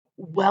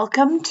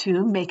Welcome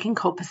to Making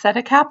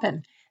Copacetic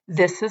Happen.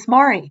 This is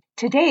Mari.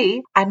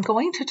 Today, I'm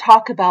going to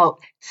talk about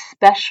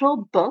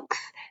special books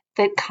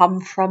that come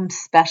from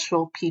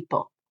special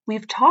people.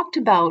 We've talked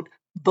about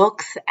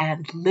books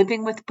and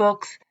living with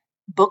books.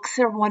 Books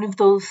are one of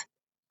those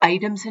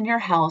items in your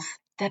house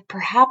that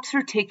perhaps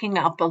are taking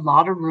up a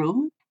lot of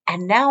room.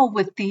 And now,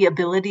 with the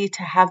ability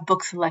to have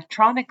books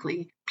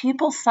electronically,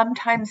 people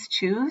sometimes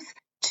choose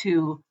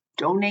to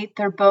donate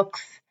their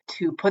books,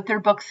 to put their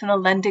books in a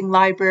lending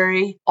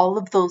library, all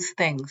of those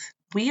things.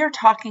 We are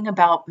talking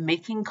about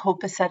making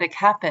copacetic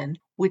happen,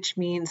 which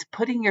means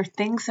putting your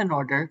things in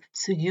order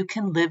so you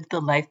can live the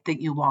life that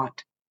you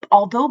want.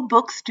 Although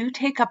books do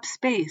take up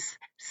space,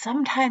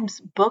 sometimes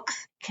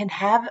books can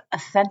have a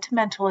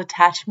sentimental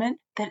attachment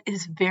that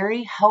is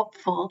very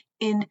helpful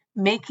in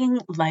making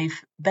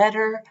life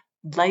better,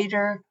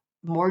 lighter,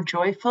 more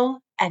joyful,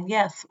 and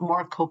yes,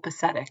 more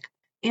copacetic.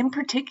 In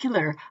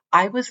particular,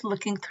 I was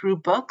looking through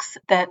books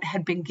that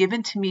had been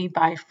given to me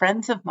by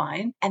friends of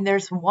mine, and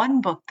there's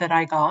one book that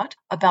I got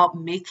about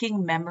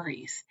making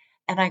memories.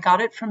 And I got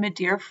it from a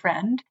dear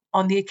friend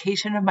on the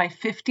occasion of my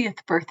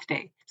 50th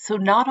birthday. So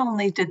not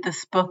only did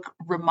this book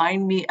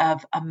remind me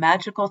of a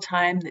magical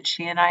time that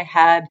she and I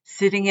had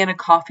sitting in a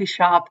coffee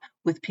shop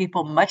with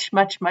people much,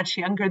 much, much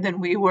younger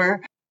than we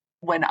were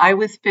when I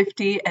was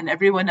 50 and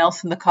everyone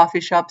else in the coffee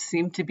shop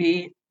seemed to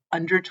be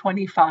under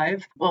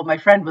 25. Well, my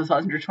friend was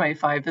under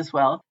 25 as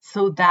well.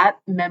 So that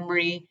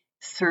memory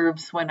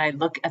serves when I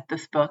look at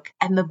this book.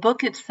 And the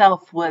book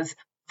itself was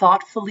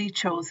thoughtfully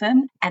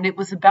chosen and it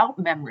was about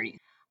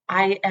memory.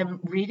 I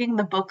am reading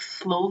the book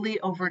slowly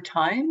over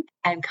time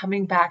and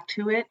coming back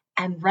to it.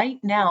 And right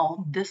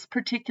now, this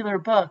particular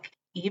book,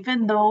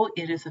 even though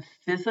it is a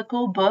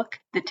physical book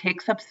that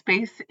takes up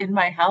space in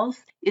my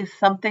house, is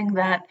something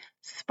that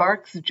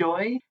sparks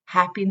joy,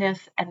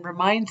 happiness, and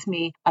reminds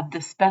me of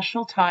the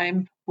special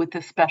time with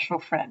a special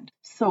friend.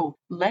 So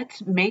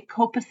let's make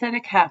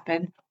copacetic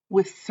happen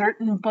with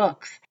certain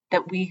books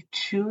that we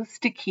choose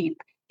to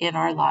keep in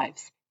our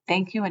lives.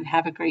 Thank you and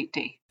have a great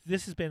day.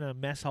 This has been a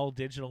Mess Hall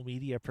Digital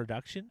Media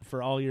production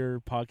for all your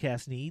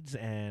podcast needs.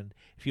 And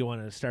if you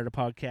want to start a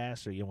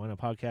podcast or you want a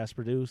podcast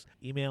produced,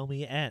 email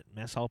me at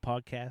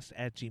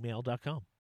messhallpodcast@gmail.com.